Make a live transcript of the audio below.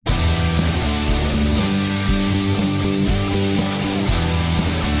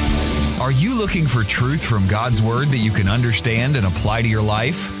Are you looking for truth from God's Word that you can understand and apply to your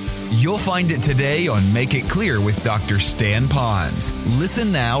life? You'll find it today on Make It Clear with Dr. Stan Ponz.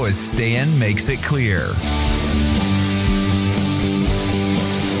 Listen now as Stan makes it clear.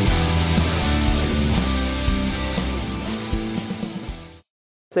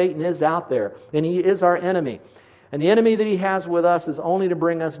 Satan is out there, and he is our enemy. And the enemy that he has with us is only to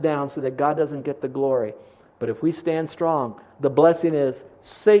bring us down so that God doesn't get the glory. But if we stand strong, the blessing is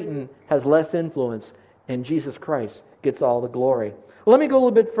Satan has less influence, and Jesus Christ gets all the glory. Well, let me go a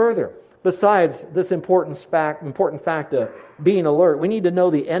little bit further. Besides this important fact of being alert, we need to know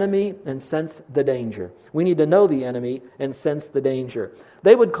the enemy and sense the danger. We need to know the enemy and sense the danger.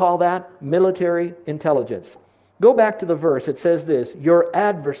 They would call that military intelligence. Go back to the verse. It says this, your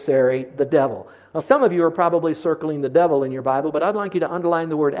adversary, the devil. Now, some of you are probably circling the devil in your Bible, but I'd like you to underline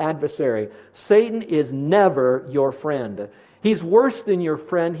the word adversary. Satan is never your friend. He's worse than your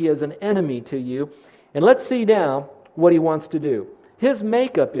friend. He is an enemy to you. And let's see now what he wants to do. His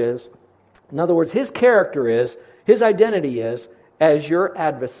makeup is, in other words, his character is, his identity is, as your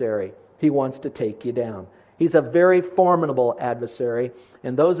adversary. He wants to take you down. He's a very formidable adversary.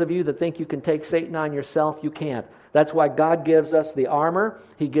 And those of you that think you can take Satan on yourself, you can't. That's why God gives us the armor.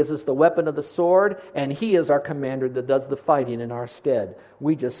 He gives us the weapon of the sword. And He is our commander that does the fighting in our stead.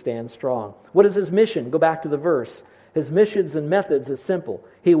 We just stand strong. What is His mission? Go back to the verse. His missions and methods is simple.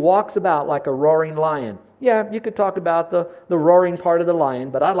 He walks about like a roaring lion. Yeah, you could talk about the roaring part of the lion,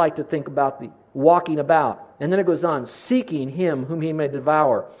 but I like to think about the walking about. And then it goes on, seeking him whom he may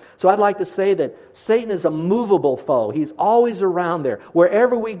devour. So I'd like to say that Satan is a movable foe. He's always around there.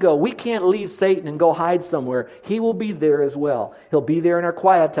 Wherever we go, we can't leave Satan and go hide somewhere. He will be there as well. He'll be there in our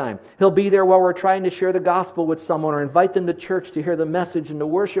quiet time. He'll be there while we're trying to share the gospel with someone or invite them to church to hear the message and to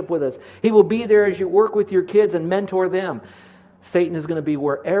worship with us. He will be there as you work with your kids and mentor them. Satan is going to be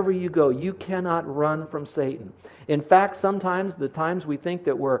wherever you go. You cannot run from Satan. In fact, sometimes the times we think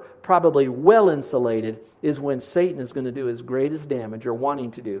that we're probably well insulated is when Satan is going to do his greatest damage or wanting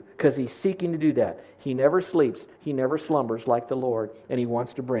to do, because he's seeking to do that. He never sleeps. He never slumbers like the Lord, and he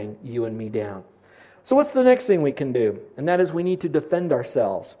wants to bring you and me down. So what's the next thing we can do? And that is we need to defend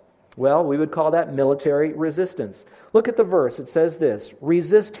ourselves. Well, we would call that military resistance. Look at the verse. It says this,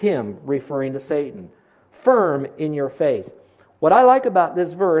 resist him, referring to Satan, firm in your faith. What I like about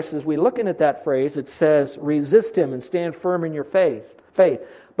this verse is we looking at that phrase, it says, resist him and stand firm in your faith.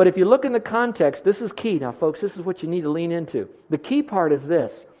 But if you look in the context, this is key. Now, folks, this is what you need to lean into. The key part is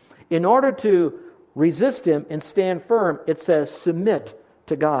this. In order to resist him and stand firm, it says, submit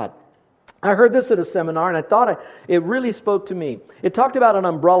to God. I heard this at a seminar, and I thought it really spoke to me. It talked about an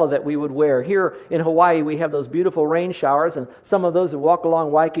umbrella that we would wear. Here in Hawaii, we have those beautiful rain showers, and some of those that walk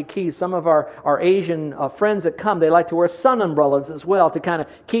along Waikiki, some of our Asian friends that come, they like to wear sun umbrellas as well to kind of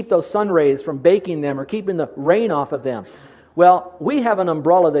keep those sun rays from baking them or keeping the rain off of them. Well, we have an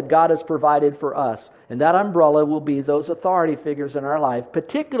umbrella that God has provided for us, and that umbrella will be those authority figures in our life,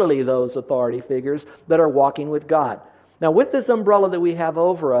 particularly those authority figures that are walking with God. Now, with this umbrella that we have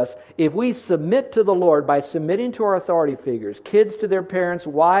over us, if we submit to the Lord by submitting to our authority figures, kids to their parents,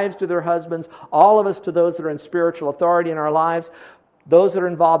 wives to their husbands, all of us to those that are in spiritual authority in our lives, those that are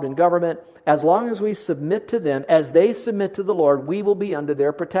involved in government, as long as we submit to them, as they submit to the Lord, we will be under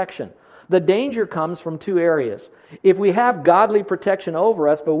their protection. The danger comes from two areas. If we have godly protection over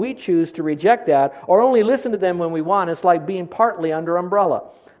us, but we choose to reject that or only listen to them when we want, it's like being partly under umbrella.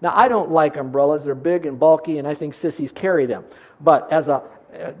 Now, I don't like umbrellas. They're big and bulky, and I think sissies carry them. But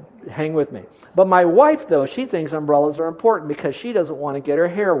hang with me. But my wife, though, she thinks umbrellas are important because she doesn't want to get her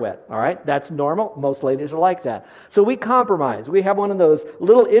hair wet. All right? That's normal. Most ladies are like that. So we compromise. We have one of those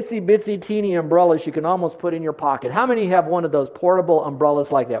little itsy-bitsy teeny umbrellas you can almost put in your pocket. How many have one of those portable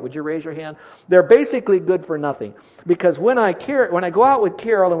umbrellas like that? Would you raise your hand? They're basically good for nothing. Because when I go out with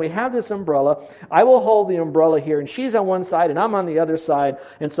Carol and we have this umbrella, I will hold the umbrella here, and she's on one side and I'm on the other side.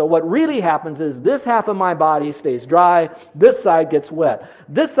 And so what really happens is this half of my body stays dry, this side gets wet.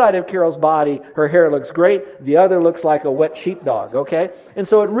 This side of Carol's body, her hair looks great, the other looks like a wet sheepdog, okay? And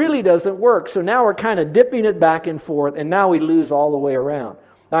so it really doesn't work. So now we're kind of dipping it back and forth, and now we lose all the way around.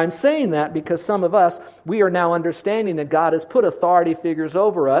 Now, I'm saying that because some of us, we are now understanding that God has put authority figures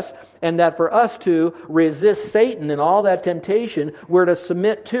over us, and that for us to resist Satan and all that temptation, we're to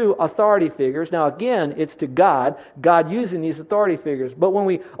submit to authority figures. Now, again, it's to God using these authority figures. But when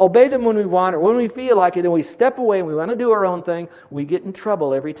we obey them when we want, or when we feel like it, and we step away and we want to do our own thing, we get in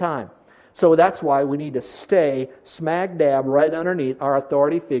trouble every time. So that's why we need to stay smack dab right underneath our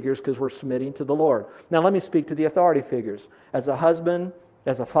authority figures, because we're submitting to the Lord. Now, let me speak to the authority figures. As a husband,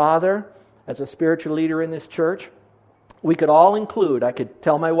 as a father, as a spiritual leader in this church, we could all include, I could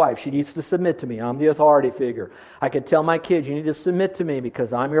tell my wife, she needs to submit to me. I'm the authority figure. I could tell my kids, you need to submit to me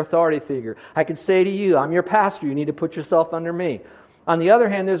because I'm your authority figure. I could say to you, I'm your pastor. You need to put yourself under me. On the other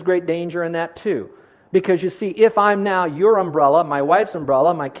hand, there's great danger in that too. Because you see, if I'm now your umbrella, my wife's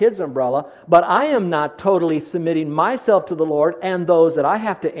umbrella, my kid's umbrella, but I am not totally submitting myself to the Lord and those that I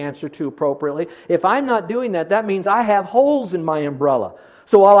have to answer to appropriately, if I'm not doing that, that means I have holes in my umbrella.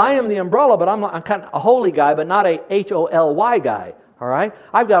 So while I am the umbrella, but I'm kind of a holy guy, but not a Holy guy, all right?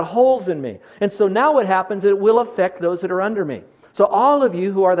 I've got holes in me. And so now what happens, it will affect those that are under me. So all of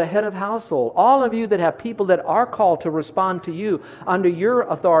you who are the head of household, all of you that have people that are called to respond to you under your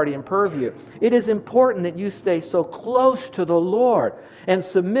authority and purview, it is important that you stay so close to the Lord and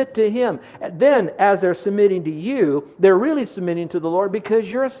submit to Him. And then as they're submitting to you, they're really submitting to the Lord because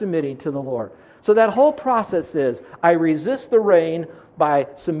you're submitting to the Lord. So that whole process is, I resist the rain by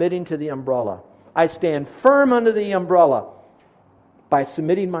submitting to the umbrella. I stand firm under the umbrella by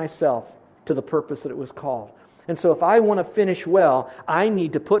submitting myself to the purpose that it was called. And so if I want to finish well, I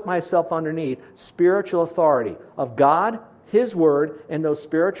need to put myself underneath spiritual authority of God, His Word, and those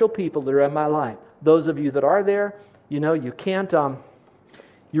spiritual people that are in my life. Those of you that are there, you can't,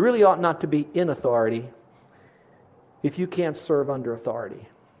 you really ought not to be in authority if you can't serve under authority.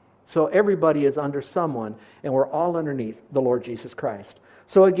 So everybody is under someone, and we're all underneath the Lord Jesus Christ.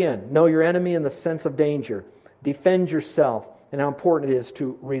 So again, know your enemy in the sense of danger. Defend yourself, and how important it is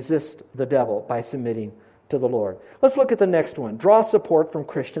to resist the devil by submitting to the Lord. Let's look at the next one. Draw support from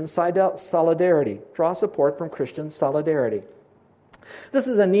Christian solidarity. Draw support from Christian solidarity. This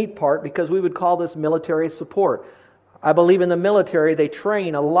is a neat part because we would call this military support. I believe in the military, they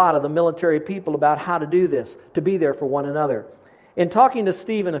train a lot of the military people about how to do this, to be there for one another. In talking to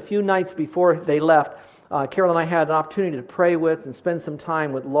Stephen a few nights before they left, Carol and I had an opportunity to pray with and spend some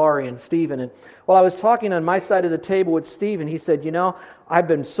time with Laurie and Stephen. And while I was talking on my side of the table with Stephen, he said, I've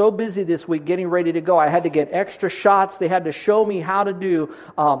been so busy this week getting ready to go. I had to get extra shots. They had to show me how to do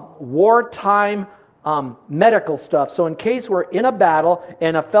wartime medical stuff. So in case we're in a battle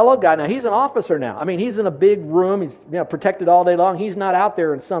and a fellow guy, now he's an officer now. I mean, he's in a big room. He's protected all day long. He's not out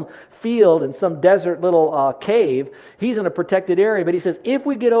there in some field, in some desert little cave. He's in a protected area. But he says, if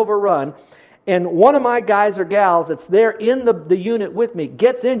we get overrun, and one of my guys or gals that's there in the unit with me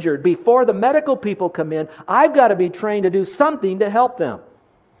gets injured, before the medical people come in, I've got to be trained to do something to help them.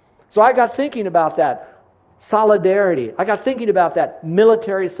 So I got thinking about that solidarity. I got thinking about that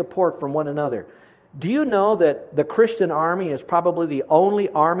military support from one another. Do you know that the Christian army is probably the only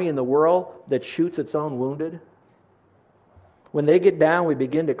army in the world that shoots its own wounded? When they get down, we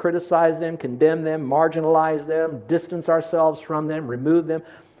begin to criticize them, condemn them, marginalize them, distance ourselves from them, remove them.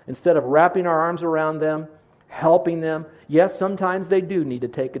 Instead of wrapping our arms around them, helping them. Yes, sometimes they do need to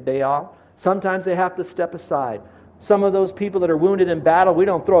take a day off. Sometimes they have to step aside. Some of those people that are wounded in battle, we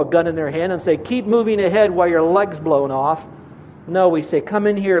don't throw a gun in their hand and say, keep moving ahead while your leg's blown off. No, we say, come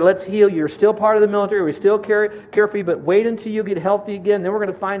in here, let's heal you. You're still part of the military, we still care for you, but wait until you get healthy again, then we're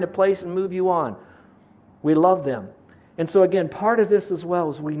going to find a place and move you on. We love them. And so again, part of this as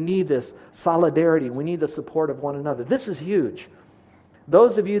well is we need this solidarity. We need the support of one another. This is huge.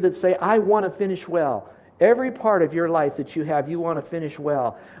 Those of you that say, I want to finish well, every part of your life that you have, you want to finish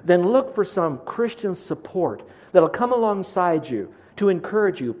well, then look for some Christian support that'll come alongside you to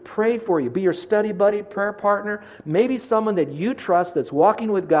encourage you, pray for you, be your study buddy, prayer partner, maybe someone that you trust that's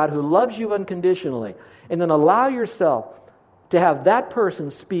walking with God who loves you unconditionally, and then allow yourself to have that person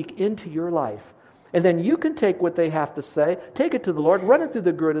speak into your life. And then you can take what they have to say, take it to the Lord, run it through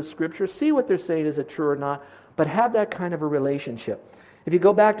the grid of Scripture, see what they're saying, is it true or not, but have that kind of a relationship. If you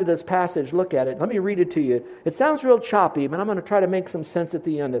go back to this passage, look at it. Let me read it to you. It sounds real choppy, but I'm going to try to make some sense at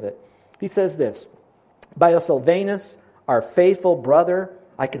the end of it. He says this, by Silvanus, our faithful brother,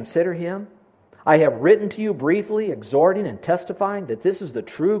 I consider him. I have written to you briefly, exhorting and testifying that this is the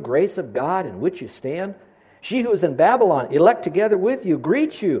true grace of God in which you stand. She who is in Babylon, elect together with you,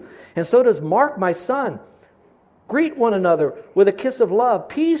 greets you. And so does Mark, my son. Greet one another with a kiss of love.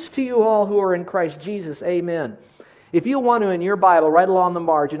 Peace to you all who are in Christ Jesus. Amen. If you want to, in your Bible, right along the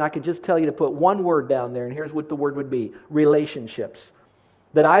margin, I could just tell you to put one word down there, and here's what the word would be: relationships.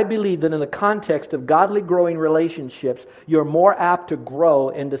 That I believe that in the context of godly growing relationships, you're more apt to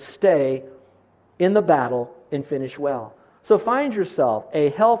grow and to stay in the battle and finish well. So find yourself a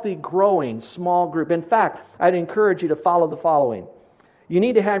healthy, growing, small group. In fact, I'd encourage you to follow the following. You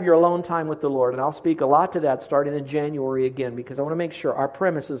need to have your alone time with the Lord, and I'll speak a lot to that starting in January again, because I want to make sure our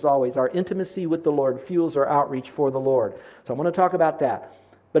premise is always our intimacy with the Lord fuels our outreach for the Lord. So I'm going to talk about that.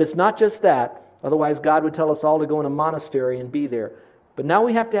 But it's not just that. Otherwise, God would tell us all to go in a monastery and be there. But now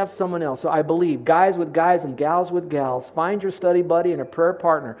we have to have someone else. So I believe guys with guys and gals with gals. Find your study buddy and a prayer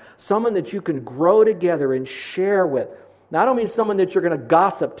partner. Someone that you can grow together and share with. Now, I don't mean someone that you're going to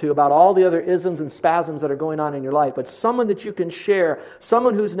gossip to about all the other isms and spasms that are going on in your life, but someone that you can share,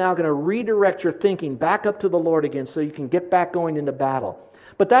 someone who's now going to redirect your thinking back up to the Lord again so you can get back going into battle.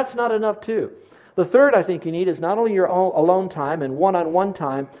 But that's not enough too. The third I think you need is not only your own alone time and one-on-one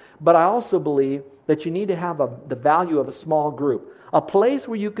time, but I also believe that you need to have the value of a small group. A place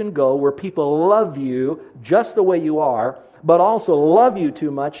where you can go where people love you just the way you are, but also love you too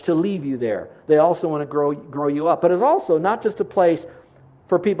much to leave you there. They also want to grow you up. But it's also not just a place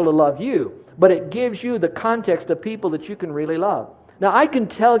for people to love you, but it gives you the context of people that you can really love. Now, I can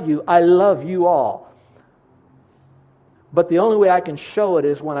tell you I love you all, but the only way I can show it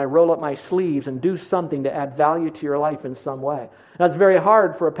is when I roll up my sleeves and do something to add value to your life in some way. Now, it's very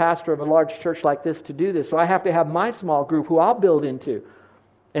hard for a pastor of a large church like this to do this, so I have to have my small group who I'll build into.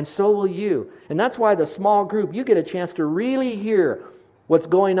 And so will you. And that's why the small group, you get a chance to really hear what's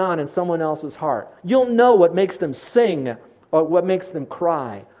going on in someone else's heart. You'll know what makes them sing or what makes them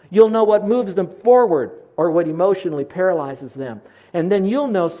cry. You'll know what moves them forward or what emotionally paralyzes them. And then you'll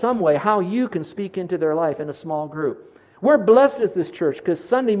know some way how you can speak into their life in a small group. We're blessed at this church because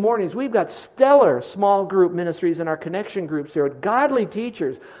Sunday mornings we've got stellar small group ministries in our connection groups here with godly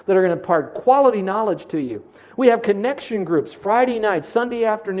teachers that are going to impart quality knowledge to you. We have connection groups Friday nights, Sunday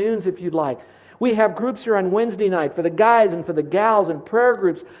afternoons if you'd like. We have groups here on Wednesday night for the guys and for the gals and prayer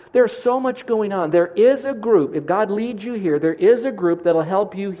groups. There's so much going on. There is a group, if God leads you here, there is a group that'll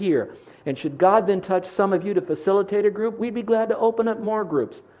help you here. And should God then touch some of you to facilitate a group, we'd be glad to open up more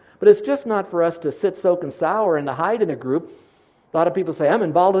groups. But it's just not for us to sit, soak, and sour and to hide in a group. A lot of people say, I'm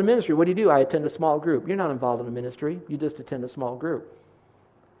involved in a ministry. What do? I attend a small group. You're not involved in a ministry. You just attend a small group.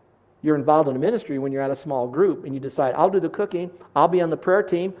 You're involved in a ministry when you're at a small group and you decide, I'll do the cooking, I'll be on the prayer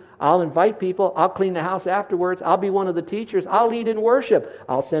team, I'll invite people, I'll clean the house afterwards, I'll be one of the teachers, I'll lead in worship,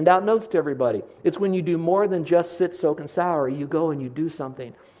 I'll send out notes to everybody. It's when you do more than just sit, soak, and sour. You go and you do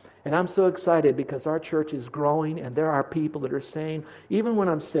something. And I'm so excited because our church is growing and there are people that are saying, even when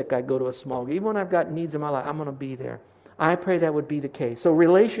I'm sick, I go to a small group. Even when I've got needs in my life, I'm going to be there. I pray that would be the case. So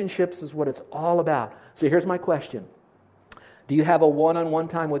relationships is what it's all about. So here's my question. Do you have a one-on-one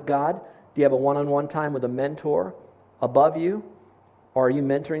time with God? Do you have a one-on-one time with a mentor above you? Or are you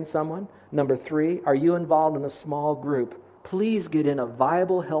mentoring someone? Number 3, are you involved in a small group? Please get in a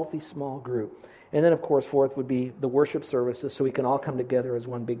viable, healthy small group. And then, of course, 4th would be the worship services so we can all come together as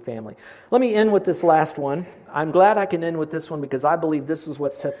one big family. Let me end with this last one. I'm glad I can end with this one because I believe this is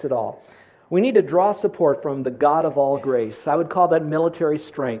what sets it all. We need to draw support from the God of all grace. I would call that military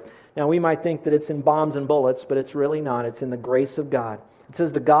strength. Now, we might think that it's in bombs and bullets, but it's really not. It's in the grace of God. It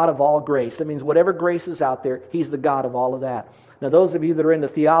says the God of all grace. That means whatever grace is out there, He's the God of all of that. Now, those of you that are into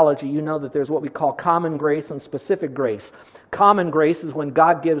theology, you know that there's what we call common grace and specific grace. Common grace is when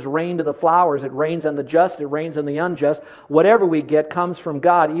God gives rain to the flowers. It rains on the just, it rains on the unjust. Whatever we get comes from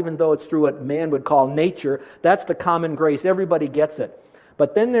God, even though it's through what man would call nature. That's the common grace. Everybody gets it.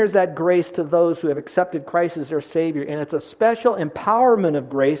 But then there's that grace to those who have accepted Christ as their Savior, and it's a special empowerment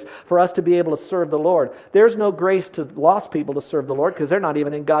of grace for us to be able to serve the Lord. There's no grace to lost people to serve the Lord because they're not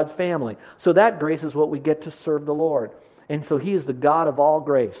even in God's family. So that grace is what we get to serve the Lord. And so He is the God of all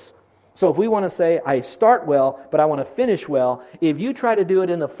grace. So if we want to say, I start well, but I want to finish well, if you try to do it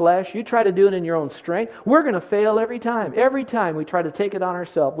in the flesh, you try to do it in your own strength, we're going to fail every time. Every time we try to take it on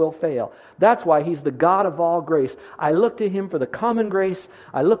ourselves, we'll fail. That's why He's the God of all grace. I look to Him for the common grace.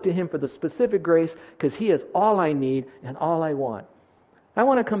 I look to Him for the specific grace because He is all I need and all I want. I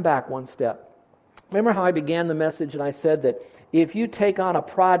want to come back one step. Remember how I began the message and I said that if you take on a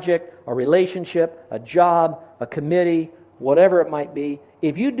project, a relationship, a job, a committee, whatever it might be,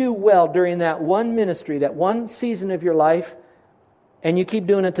 if you do well during that one ministry, that one season of your life, and you keep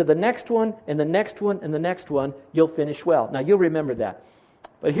doing it to the next one, and the next one, and the next one, you'll finish well. Now, you'll remember that.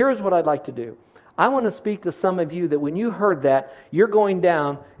 But here's what I'd like to do. I want to speak to some of you that when you heard that, you're going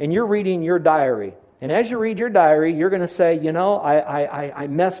down and you're reading your diary. And as you read your diary, you're going to say, you know, I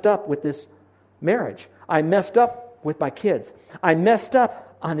messed up with this marriage. I messed up with my kids. I messed up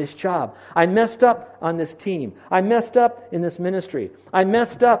on this job. I messed up on this team. I messed up in this ministry. I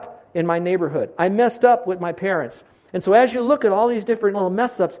messed up in my neighborhood. I messed up with my parents. And so as you look at all these different little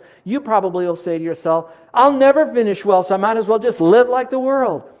mess-ups, you probably will say to yourself, I'll never finish well, so I might as well just live like the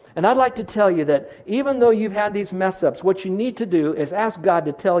world. And I'd like to tell you that even though you've had these mess-ups, what you need to do is ask God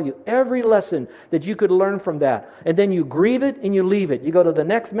to tell you every lesson that you could learn from that. And then you grieve it and you leave it. You go to the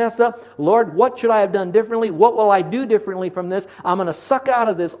next mess-up. Lord, what should I have done differently? What will I do differently from this? I'm going to suck out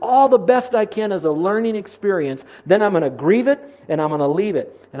of this all the best I can as a learning experience. Then I'm going to grieve it and I'm going to leave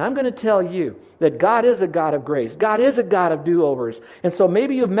it. And I'm going to tell you that God is a God of grace. God is a God of do-overs. And so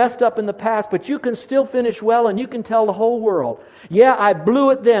maybe you've messed up in the past, but you can still finish well and you can tell the whole world, yeah, I blew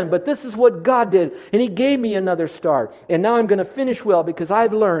it then, but this is what God did. And He gave me another start. And now I'm going to finish well because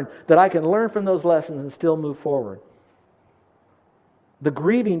I've learned that I can learn from those lessons and still move forward. The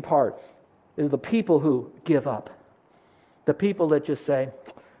grieving part is the people who give up. The people that just say,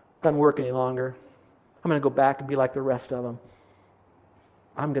 doesn't work any longer. I'm going to go back and be like the rest of them.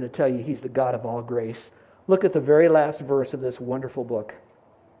 I'm going to tell you, He's the God of all grace. Look at the very last verse of this wonderful book.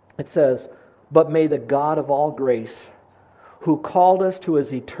 It says, but may the God of all grace, who called us to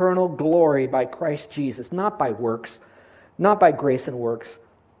His eternal glory by Christ Jesus, not by works, not by grace and works,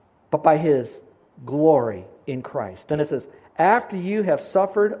 but by His glory in Christ. Then it says, after you have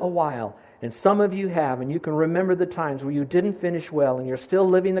suffered a while, and some of you have, and you can remember the times where you didn't finish well, and you're still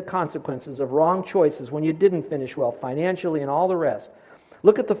living the consequences of wrong choices when you didn't finish well, financially and all the rest.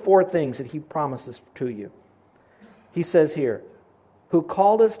 Look at the 4 things that He promises to you. He says here, who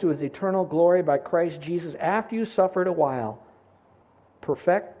called us to His eternal glory by Christ Jesus, after you suffered a while,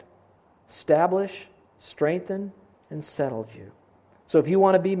 perfect, establish, strengthen, and settled you. So if you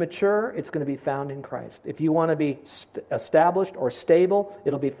want to be mature, it's going to be found in Christ. If you want to be established or stable,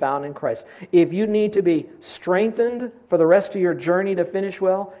 it'll be found in Christ. If you need to be strengthened for the rest of your journey to finish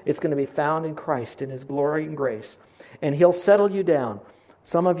well, it's going to be found in Christ, in His glory and grace. And He'll settle you down.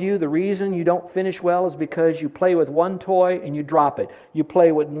 Some of you, the reason you don't finish well is because you play with one toy and you drop it. You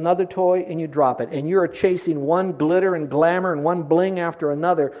play with another toy and you drop it. And you're chasing one glitter and glamour and one bling after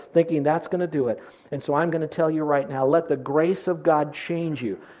another, thinking that's going to do it. And so I'm going to tell you right now, let the grace of God change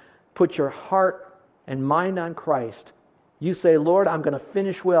you. Put your heart and mind on Christ. You say, Lord, I'm going to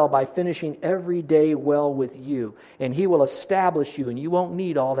finish well by finishing every day well with You. And He will establish you, and you won't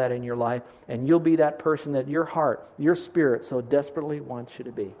need all that in your life. And you'll be that person that your heart, your spirit so desperately wants you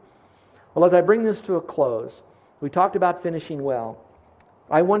to be. Well, as I bring this to a close, we talked about finishing well.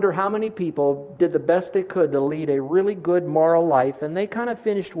 I wonder how many people did the best they could to lead a really good moral life, and they kind of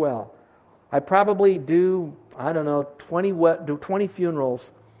finished well. I probably do, 20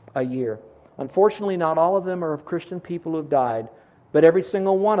 funerals a year. Unfortunately, not all of them are of Christian people who have died, but every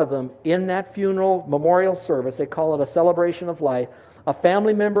single one of them, in that funeral memorial service, they call it a celebration of life, a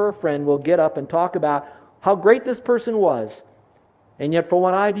family member or friend will get up and talk about how great this person was. And yet, from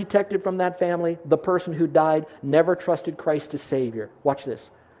what I detected from that family, the person who died never trusted Christ as Savior. Watch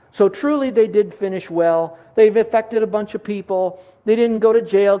this. So truly they did finish well. They've affected a bunch of people. They didn't go to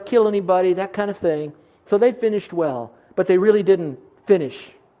jail, kill anybody, that kind of thing. So they finished well, but they really didn't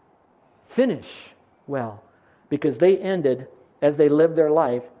finish well, because they ended, as they lived their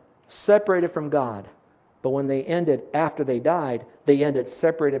life, separated from God. But when they ended after they died, they ended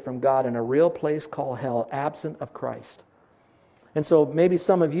separated from God in a real place called hell, absent of Christ. And so maybe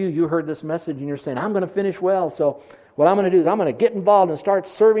some of you heard this message and you're saying, I'm going to finish well, so what I'm going to do is I'm going to get involved and start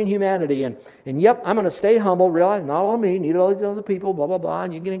serving humanity, and yep, I'm going to stay humble, realize not all me, need all these other people, blah, blah, blah,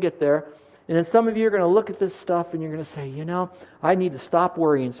 and you're going to get there. And then some of you are going to look at this stuff and you're going to say, I need to stop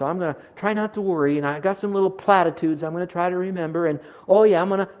worrying, so I'm going to try not to worry, and I got some little platitudes I'm going to try to remember, and I'm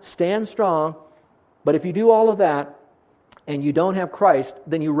going to stand strong. But if you do all of that and you don't have Christ,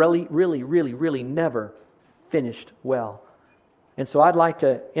 then you really, really, really, really never finished well. And so I'd like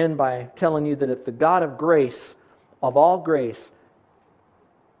to end by telling you that if the God of grace, of all grace,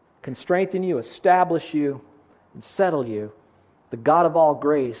 can strengthen you, establish you, and settle you, the God of all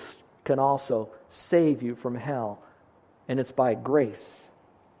grace can also save you from hell. And it's by grace,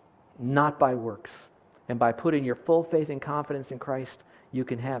 not by works. And by putting your full faith and confidence in Christ, you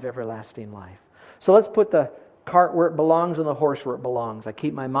can have everlasting life. So let's put the cart where it belongs and the horse where it belongs. I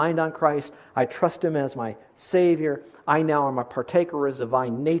keep my mind on Christ. I trust Him as my Savior. I now am a partaker of His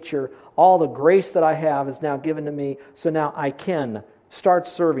divine nature. All the grace that I have is now given to me. So now I can start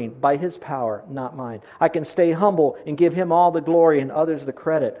serving by His power, not mine. I can stay humble and give Him all the glory and others the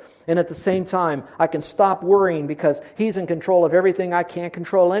credit. And at the same time, I can stop worrying because He's in control of everything I can't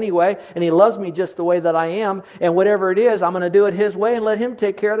control anyway, and He loves me just the way that I am, and whatever it is, I'm going to do it His way and let Him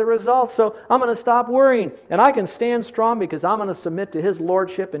take care of the results. So I'm going to stop worrying, and I can stand strong because I'm going to submit to His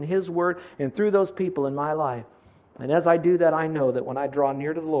Lordship and His Word and through those people in my life. And as I do that, I know that when I draw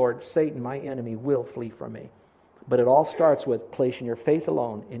near to the Lord, Satan, my enemy, will flee from me. But it all starts with placing your faith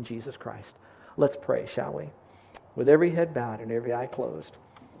alone in Jesus Christ. Let's pray, shall we? With every head bowed and every eye closed.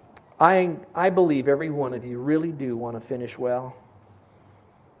 I believe every one of you really do want to finish well.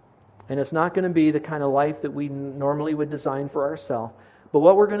 And it's not going to be the kind of life that we normally would design for ourselves. But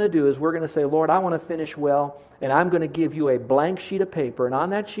what we're going to do is we're going to say, Lord, I want to finish well, and I'm going to give you a blank sheet of paper. And on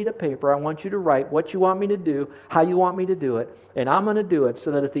that sheet of paper, I want you to write what you want me to do, how you want me to do it. And I'm going to do it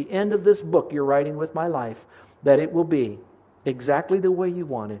so that at the end of this book you're writing with my life, that it will be exactly the way you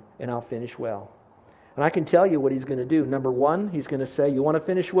want it, and I'll finish well. And I can tell you what he's going to do. Number one, he's going to say, you want to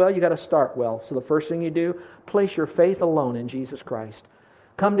finish well, you got to start well. So the first thing you do, place your faith alone in Jesus Christ.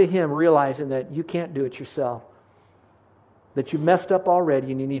 Come to him realizing that you can't do it yourself, that you messed up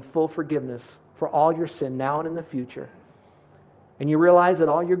already and you need full forgiveness for all your sin now and in the future. And you realize that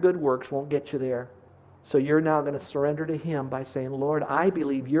all your good works won't get you there. So you're now going to surrender to him by saying, Lord, I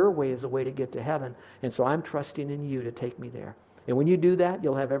believe your way is the way to get to heaven, and so I'm trusting in you to take me there. And when you do that,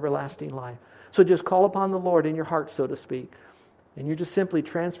 you'll have everlasting life. So just call upon the Lord in your heart, so to speak. And you're just simply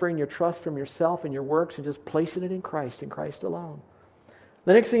transferring your trust from yourself and your works and just placing it in Christ alone.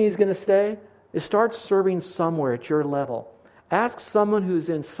 The next thing he's going to say is start serving somewhere at your level. Ask someone who's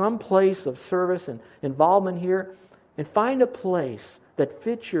in some place of service and involvement here, and find a place that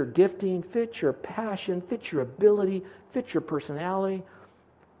fits your gifting, fits your passion, fits your ability, fits your personality.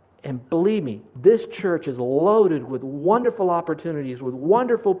 And believe me, this church is loaded with wonderful opportunities, with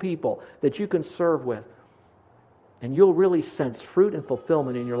wonderful people that you can serve with. And you'll really sense fruit and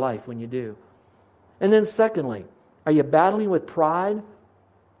fulfillment in your life when you do. And then secondly, are you battling with pride?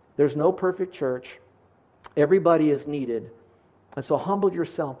 There's no perfect church. Everybody is needed. And so humble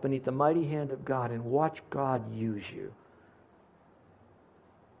yourself beneath the mighty hand of God and watch God use you.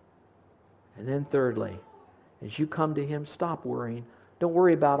 And then thirdly, as you come to him, stop worrying. Don't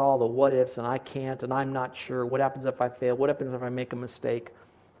worry about all the what ifs and I can't and I'm not sure. What happens if I fail? What happens if I make a mistake?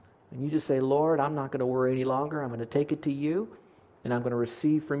 And you just say, Lord, I'm not going to worry any longer. I'm going to take it to you, and I'm going to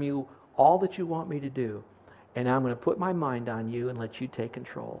receive from you all that you want me to do. And I'm going to put my mind on you and let you take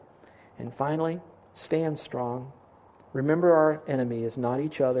control. And finally, stand strong. Remember, our enemy is not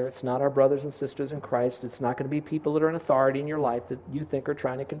each other. It's not our brothers and sisters in Christ. It's not going to be people that are in authority in your life that you think are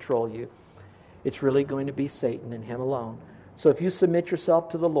trying to control you. It's really going to be Satan and him alone. So if you submit yourself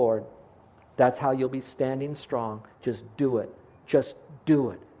to the Lord, that's how you'll be standing strong. Just do it. Just do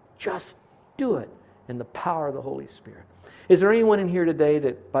it. Just do it in the power of the Holy Spirit. Is there anyone in here today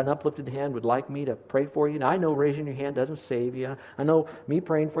that by an uplifted hand would like me to pray for you? Now, I know raising your hand doesn't save you. I know me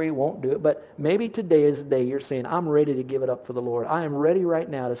praying for you won't do it. But maybe today is the day you're saying, I'm ready to give it up for the Lord. I am ready right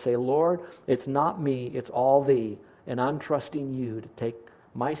now to say, Lord, it's not me, it's all thee. And I'm trusting you to take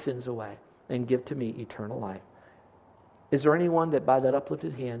my sins away and give to me eternal life. Is there anyone that by that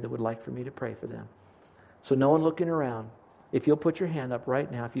uplifted hand that would like for me to pray for them? So no one looking around. If you'll put your hand up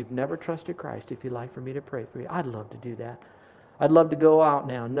right now, if you've never trusted Christ, if you'd like for me to pray for you, I'd love to do that. I'd love to go out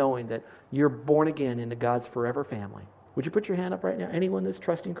now knowing that you're born again into God's forever family. Would you put your hand up right now? Anyone that's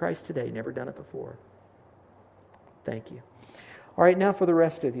trusting Christ today, never done it before? Thank you. All right, now for the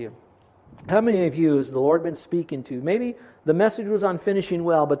rest of you. How many of you has the Lord been speaking to? Maybe the message was on finishing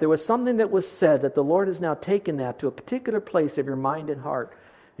well, but there was something that was said that the Lord has now taken that to a particular place of your mind and heart.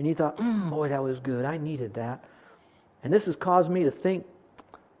 And you thought, boy, that was good. I needed that. And this has caused me to think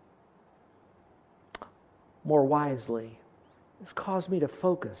more wisely. It's caused me to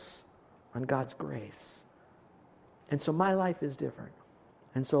focus on God's grace. And so my life is different.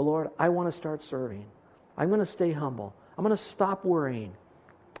 And so, Lord, I want to start serving. I'm going to stay humble. I'm going to stop worrying.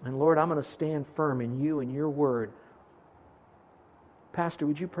 And Lord, I'm going to stand firm in you and your word. Pastor,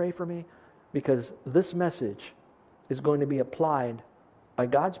 would you pray for me? Because this message is going to be applied by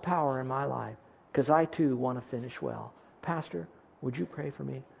God's power in my life. Because I too want to finish well. Pastor, would you pray for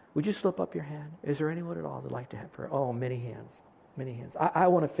me? Would you slip up your hand? Is there anyone at all that'd like to have prayer? Oh, many hands. Many hands. I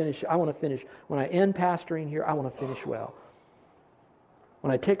want to finish. I want to finish. When I end pastoring here, I want to finish well.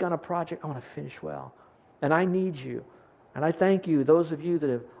 When I take on a project, I want to finish well. And I need you. And I thank you, those of you that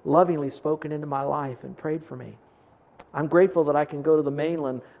have lovingly spoken into my life and prayed for me. I'm grateful that I can go to the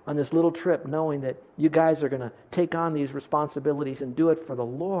mainland on this little trip knowing that you guys are going to take on these responsibilities and do it for the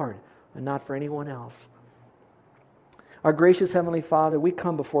Lord and not for anyone else. Our gracious Heavenly Father, we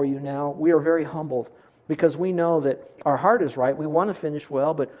come before you now. We are very humbled because we know that our heart is right. We want to finish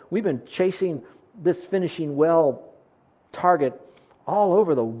well, but we've been chasing this finishing well target all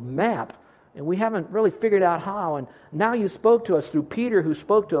over the map. And we haven't really figured out how. And now you spoke to us through Peter, who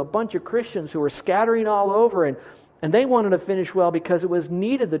spoke to a bunch of Christians who were scattering all over. And they wanted to finish well because it was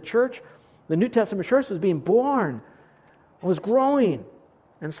needed. The church, the New Testament church was being born. It was growing.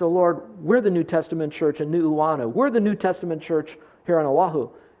 And so, Lord, we're the New Testament church in Nu'uanu. We're the New Testament church here on Oahu.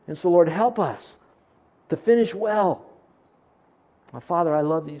 And so, Lord, help us to finish well. Father, I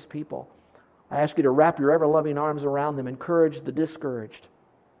love these people. I ask you to wrap your ever-loving arms around them, encourage the discouraged,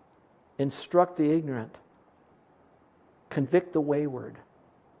 instruct the ignorant, convict the wayward,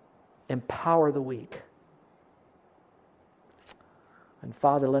 empower the weak. And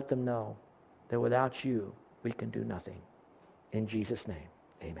Father, let them know that without you, we can do nothing. In Jesus' name,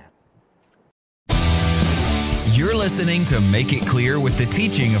 amen. You're listening to Make It Clear with the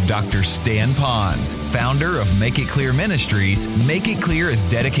teaching of Dr. Stan Ponz, founder of Make It Clear Ministries. Make It Clear is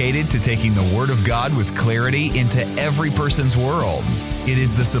dedicated to taking the Word of God with clarity into every person's world. It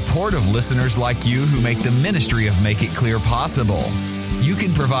is the support of listeners like you who make the ministry of Make It Clear possible. You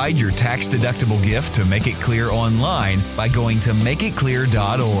can provide your tax-deductible gift to Make It Clear online by going to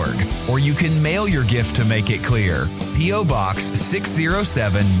makeitclear.org, or you can mail your gift to Make It Clear, P.O. Box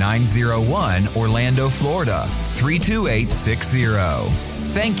 607901, Orlando, Florida 32860.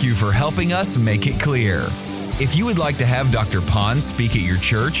 Thank you for helping us make it clear. If you would like to have Dr. Ponz speak at your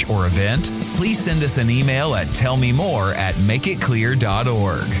church or event, please send us an email at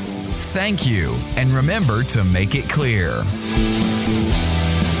tellmemore@makeitclear.org. Thank you, and remember to make it clear.